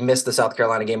 Levis actually missed the South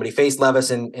Carolina game, but he faced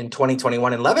Levis in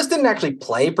 2021. And Levis didn't actually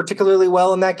play particularly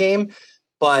well in that game.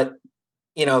 But,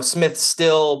 Smith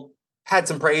still had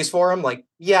some praise for him. Like,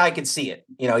 yeah, I could see it,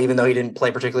 even though he didn't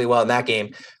play particularly well in that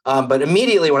game. But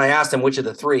immediately when I asked him which of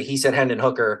the 3, he said Hendon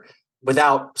Hooker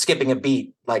without skipping a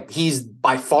beat. Like, he's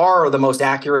by far the most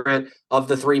accurate of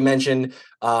the 3 mentioned,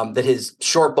 that his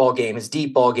short ball game, his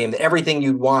deep ball game, that everything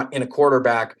you'd want in a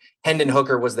quarterback, Hendon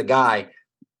Hooker was the guy.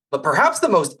 But perhaps the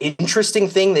most interesting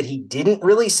thing that he didn't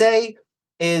really say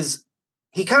is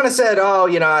he kind of said,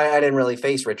 I didn't really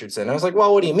face Richardson. I was like,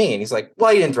 well, what do you mean? He's like,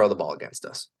 well, he didn't throw the ball against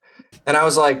us. And I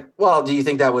was like, well, do you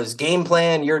think that was game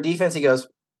plan, your defense? He goes,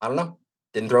 I don't know.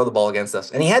 Didn't throw the ball against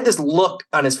us. And he had this look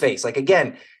on his face. Like,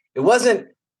 again, it wasn't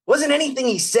anything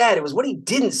he said. It was what he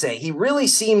didn't say. He really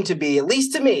seemed to be, at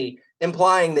least to me,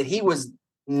 implying that he was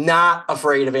not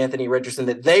afraid of Anthony Richardson,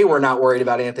 that they were not worried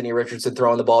about Anthony Richardson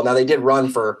throwing the ball. Now, they did run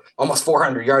for almost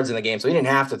 400 yards in the game, so he didn't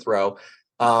have to throw.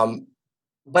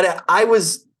 But I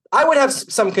would have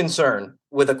some concern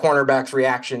with a cornerback's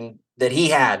reaction that he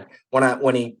had when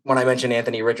I mentioned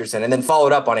Anthony Richardson, and then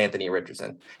followed up on Anthony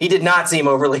Richardson. He did not seem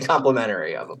overly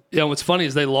complimentary of him. Yeah, what's funny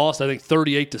is they lost, I think,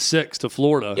 38-6 to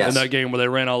Florida in that game where they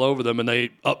ran all over them, and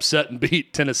they upset and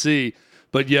beat Tennessee.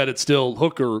 But yet it's still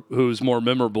Hooker who's more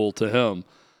memorable to him.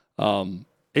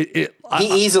 He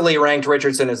easily ranked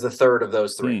Richardson as the third of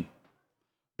those three.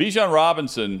 Bijan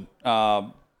Robinson,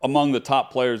 among the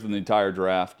top players in the entire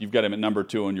draft, you've got him at number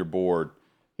 2 on your board.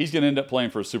 He's going to end up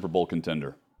playing for a Super Bowl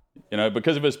contender,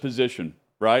 because of his position,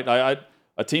 right?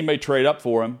 A team may trade up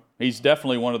for him. He's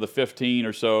definitely one of the 15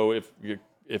 or so.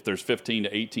 If there's 15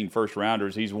 to 18 first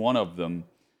rounders, he's one of them.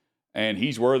 And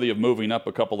he's worthy of moving up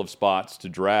a couple of spots to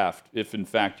draft if, in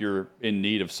fact, you're in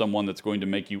need of someone that's going to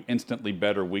make you instantly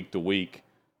better week to week.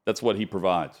 That's what he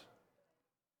provides.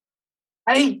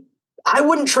 I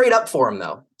wouldn't trade up for him,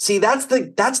 though. See, that's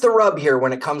the rub here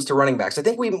when it comes to running backs. I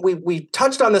think we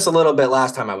touched on this a little bit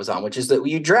last time I was on, which is that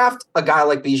you draft a guy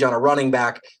like Bijan, a running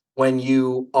back, when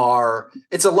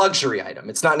it's a luxury item.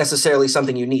 It's not necessarily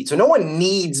something you need. So no one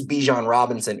needs Bijan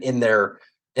Robinson in their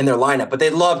lineup, but they'd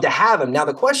love to have him. Now,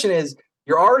 the question is,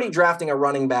 you're already drafting a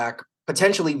running back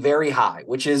potentially very high,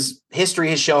 which is history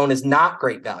has shown is not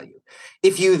great value.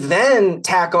 If you then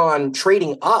tack on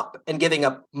trading up and giving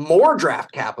up more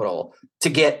draft capital to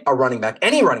get a running back,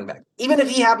 any running back, even if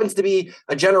he happens to be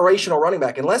a generational running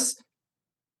back, unless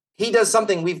he does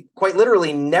something we've quite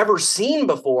literally never seen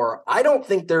before, I don't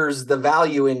think there's the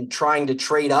value in trying to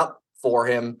trade up for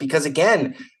him, because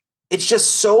again, it's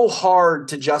just so hard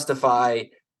to justify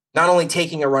not only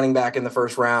taking a running back in the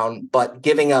first round, but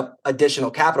giving up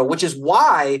additional capital, which is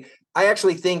why I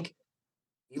actually think,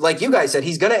 like you guys said,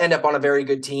 he's going to end up on a very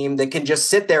good team that can just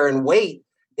sit there and wait.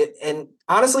 And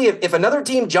honestly, if another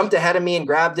team jumped ahead of me and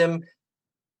grabbed him,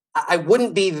 I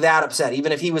wouldn't be that upset,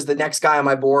 even if he was the next guy on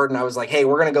my board and I was like, hey,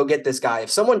 we're going to go get this guy. If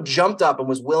someone jumped up and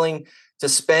was willing to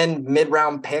spend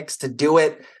mid-round picks to do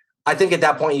it, I think at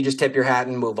that point you just tip your hat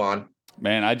and move on.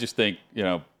 Man, I just think,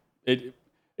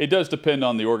 it does depend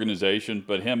on the organization,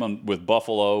 but him with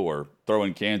Buffalo or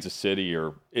throwing Kansas City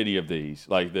or any of these,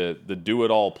 like the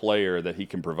do-it-all player that he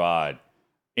can provide,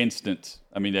 instant.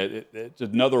 I mean, it's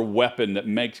another weapon that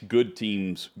makes good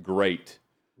teams great.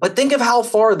 But think of how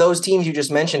far those teams you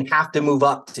just mentioned have to move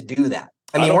up to do that.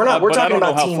 I mean, we're talking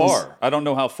about teams. I don't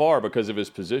know how far because of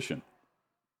his position.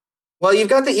 Well, you've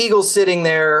got the Eagles sitting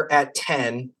there at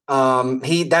 10.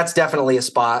 That's definitely a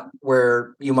spot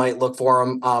where you might look for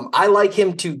him. I like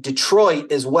him to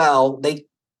Detroit as well. They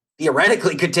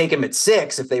theoretically could take him at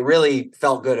 6 if they really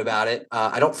felt good about it.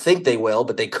 I don't think they will,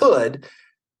 but they could.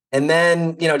 And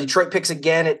then, Detroit picks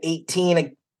again at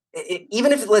 18.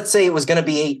 Even if, let's say, it was going to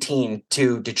be 18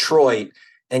 to Detroit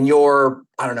and you're,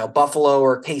 I don't know, Buffalo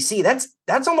or KC, that's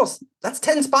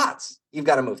 10 spots. You've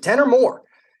got to move 10 or more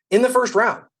in the first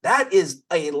round. That is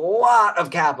a lot of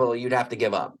capital you'd have to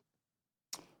give up.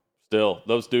 Still,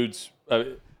 those dudes,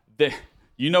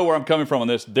 you know where I'm coming from on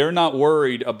this. They're not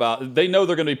worried about – they know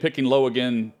they're going to be picking low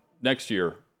again next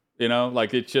year.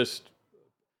 It's just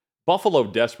 – Buffalo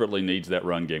desperately needs that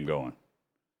run game going.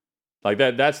 Like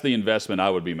that's the investment I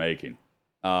would be making.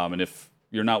 And if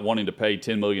you're not wanting to pay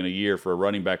 $10 million a year for a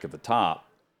running back at the top,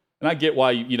 and I get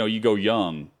why you go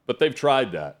young, but they've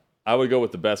tried that. I would go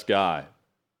with the best guy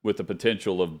with the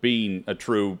potential of being a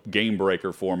true game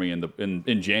breaker for me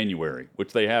in January,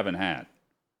 which they haven't had.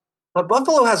 But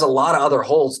Buffalo has a lot of other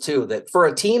holes too. That for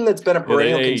a team that's been a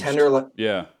perennial contender,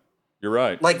 yeah, you're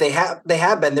right. Like they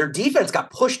have been. Their defense got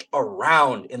pushed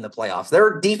around in the playoffs.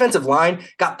 Their defensive line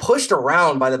got pushed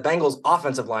around by the Bengals'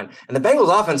 offensive line, and the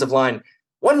Bengals' offensive line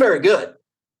wasn't very good,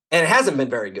 and it hasn't been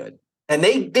very good. And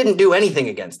they didn't do anything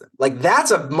against them. Like that's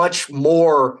a much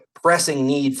more pressing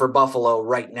need for Buffalo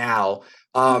right now.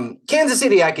 Kansas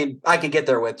City, I could get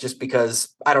there with just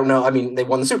because I don't know. I mean, they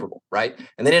won the Super Bowl, right?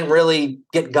 And they didn't really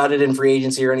get gutted in free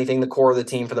agency or anything. The core of the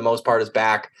team, for the most part, is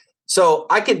back. So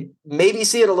I could maybe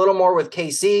see it a little more with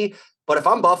KC. But if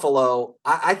I'm Buffalo,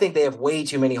 I think they have way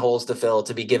too many holes to fill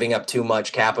to be giving up too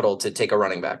much capital to take a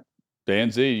running back.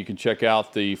 Dan Z, you can check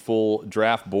out the full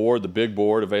draft board, the big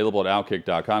board, available at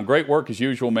outkick.com. Great work as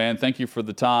usual, man. Thank you for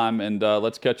the time. And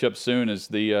let's catch up soon as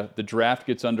the draft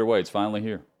gets underway. It's finally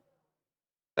here.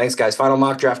 Thanks, guys. Final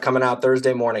mock draft coming out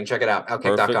Thursday morning. Check it out,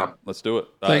 outkick.com. Let's do it.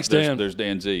 Thanks, Dan. There's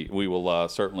Dan Z. We will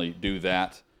certainly do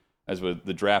that as with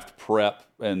the draft prep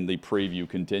and the preview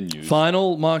continues.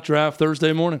 Final mock draft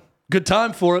Thursday morning. Good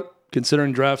time for it,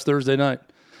 considering draft's Thursday night.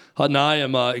 And I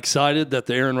am excited that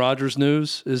the Aaron Rodgers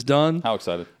news is done. How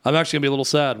excited? I'm actually going to be a little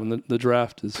sad when the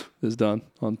draft is done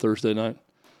on Thursday night.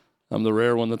 I'm the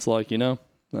rare one that's like,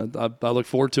 I look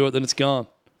forward to it, then it's gone.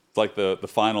 It's like the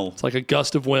final. It's like a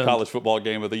gust of wind. College football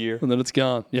game of the year. And then it's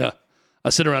gone. Yeah. I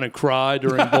sit around and cry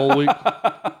during bowl week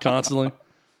constantly.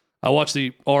 I watch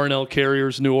the R&L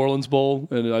Carriers New Orleans Bowl,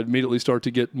 and I immediately start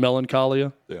to get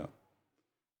melancholia. Yeah.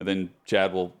 And then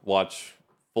Chad will watch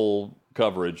full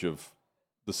coverage of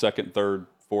the second, third,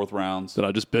 fourth rounds. Then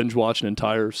I just binge watch an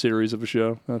entire series of a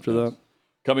show after that.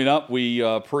 Coming up, we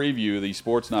preview the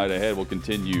sports night ahead. We'll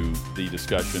continue the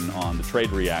discussion on the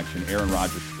trade reaction, Aaron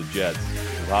Rodgers to the Jets.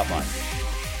 With Hot Mic.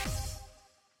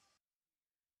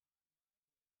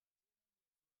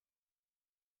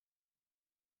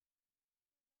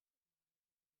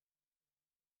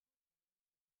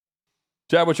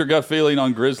 Chad, what's your gut feeling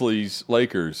on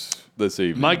Grizzlies-Lakers this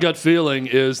evening? My gut feeling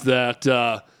is that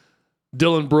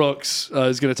Dylan Brooks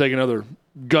is going to take another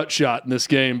gut shot in this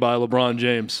game by LeBron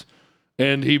James.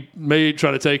 And he may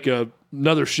try to take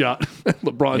another shot at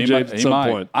LeBron James at some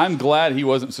point. I'm glad he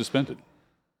wasn't suspended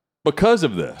because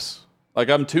of this. Like,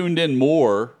 I'm tuned in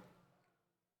more.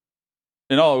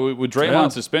 With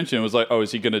Draymond's suspension, it was like,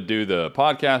 is he going to do the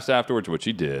podcast afterwards, which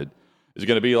he did. Is it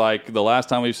going to be like the last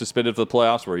time he was suspended for the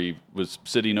playoffs where he was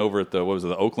sitting over at the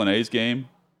Oakland A's game?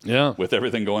 Yeah. With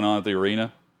everything going on at the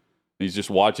arena. He's just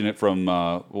watching it from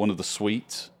one of the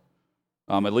suites.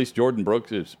 At least Dylan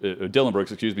Brooks,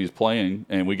 is playing,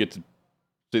 and we get to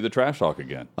see the trash talk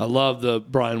again. I love the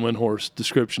Brian Windhorst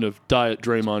description of Diet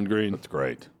Draymond Green. That's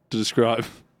great. To describe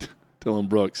Dylan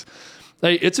Brooks.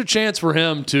 Hey, it's a chance for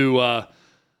him to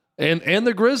and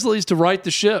the Grizzlies to right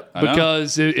the ship,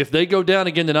 because if they go down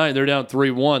again tonight and they're down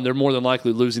 3-1, they're more than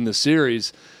likely losing the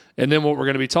series. And then what we're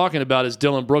going to be talking about is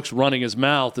Dylan Brooks running his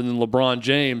mouth and then LeBron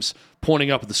James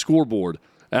pointing up at the scoreboard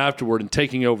afterward and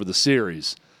taking over the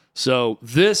series. So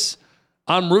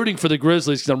I'm rooting for the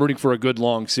Grizzlies because I'm rooting for a good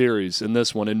long series in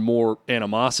this one and more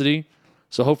animosity.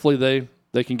 So hopefully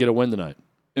they can get a win tonight.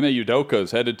 Ime Udoka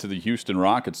is headed to the Houston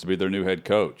Rockets to be their new head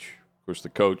coach. Of course, the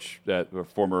coach,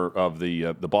 former of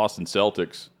the Boston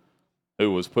Celtics,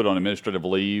 who was put on administrative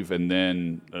leave and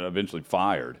then eventually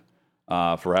fired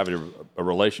for having a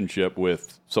relationship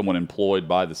with someone employed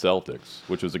by the Celtics,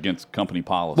 which was against company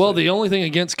policy. Well, the only thing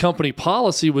against company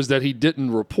policy was that he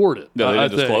didn't report it. No, they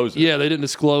didn't disclose it. Yeah, they didn't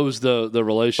disclose the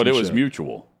relationship. But it was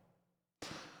mutual.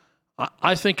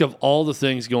 I think of all the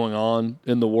things going on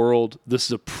in the world, this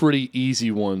is a pretty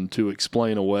easy one to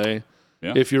explain away.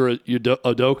 Yeah. If you're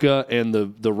Udoka and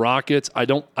the Rockets, I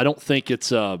don't think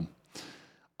it's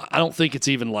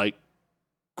even like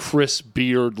Chris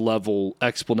Beard level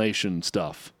explanation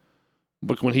stuff.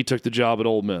 But when he took the job at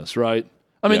Ole Miss, right?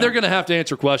 I mean, they're going to have to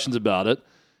answer questions about it,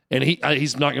 and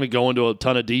he's not going to go into a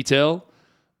ton of detail,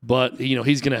 but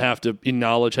he's going to have to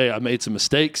acknowledge, hey, I made some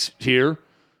mistakes here,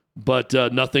 but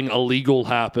nothing illegal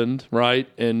happened, right?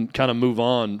 And kind of move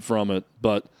on from it,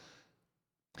 but.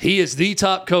 He is the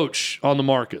top coach on the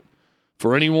market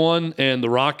for anyone, and the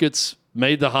Rockets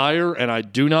made the hire, and I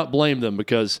do not blame them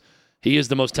because he is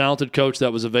the most talented coach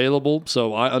that was available,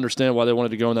 so I understand why they wanted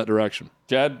to go in that direction.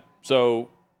 Chad, so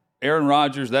Aaron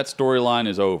Rodgers, that storyline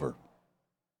is over.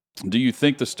 Do you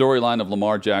think the storyline of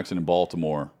Lamar Jackson in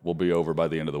Baltimore will be over by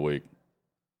the end of the week?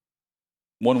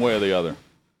 One way or the other?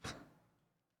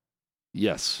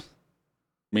 Yes.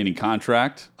 Meaning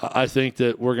contract? I think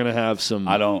that we're going to have some...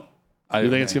 You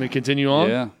think it's going to continue on?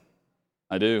 Yeah,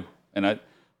 I do. And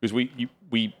because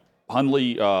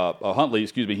Huntley,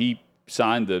 he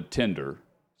signed the tender,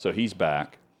 so he's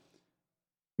back.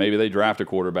 Maybe they draft a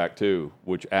quarterback too,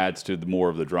 which adds to more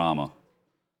of the drama.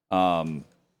 And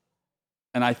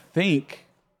I think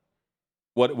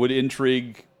what would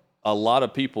intrigue a lot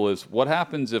of people is what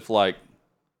happens if one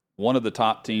of the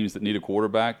top teams that need a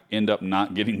quarterback end up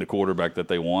not getting the quarterback that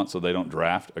they want, so they don't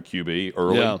draft a QB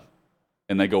early. Yeah.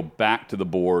 And they go back to the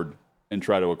board and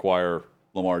try to acquire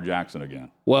Lamar Jackson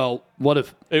again. Well, what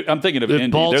if I'm thinking of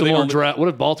Indy. What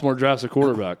if Baltimore drafts a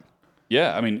quarterback?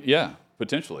 Yeah,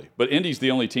 potentially. But Indy's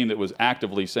the only team that was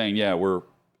actively saying, we're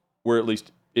at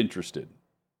least interested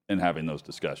in having those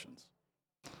discussions.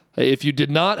 Hey, if you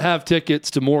did not have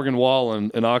tickets to Morgan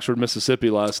Wallen in Oxford, Mississippi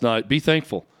last night, be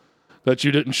thankful that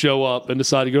you didn't show up and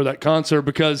decide to go to that concert,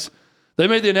 because they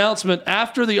made the announcement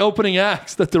after the opening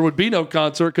acts that there would be no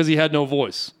concert because he had no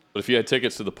voice. But if you had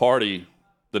tickets to the party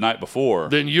the night before,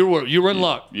 then you were in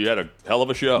luck. You had a hell of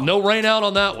a show. No rain out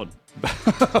on that one.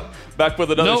 Back with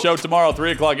another show tomorrow,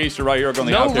 3 o'clock Eastern, right here on the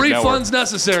Outkick Network. No refunds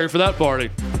necessary for that party.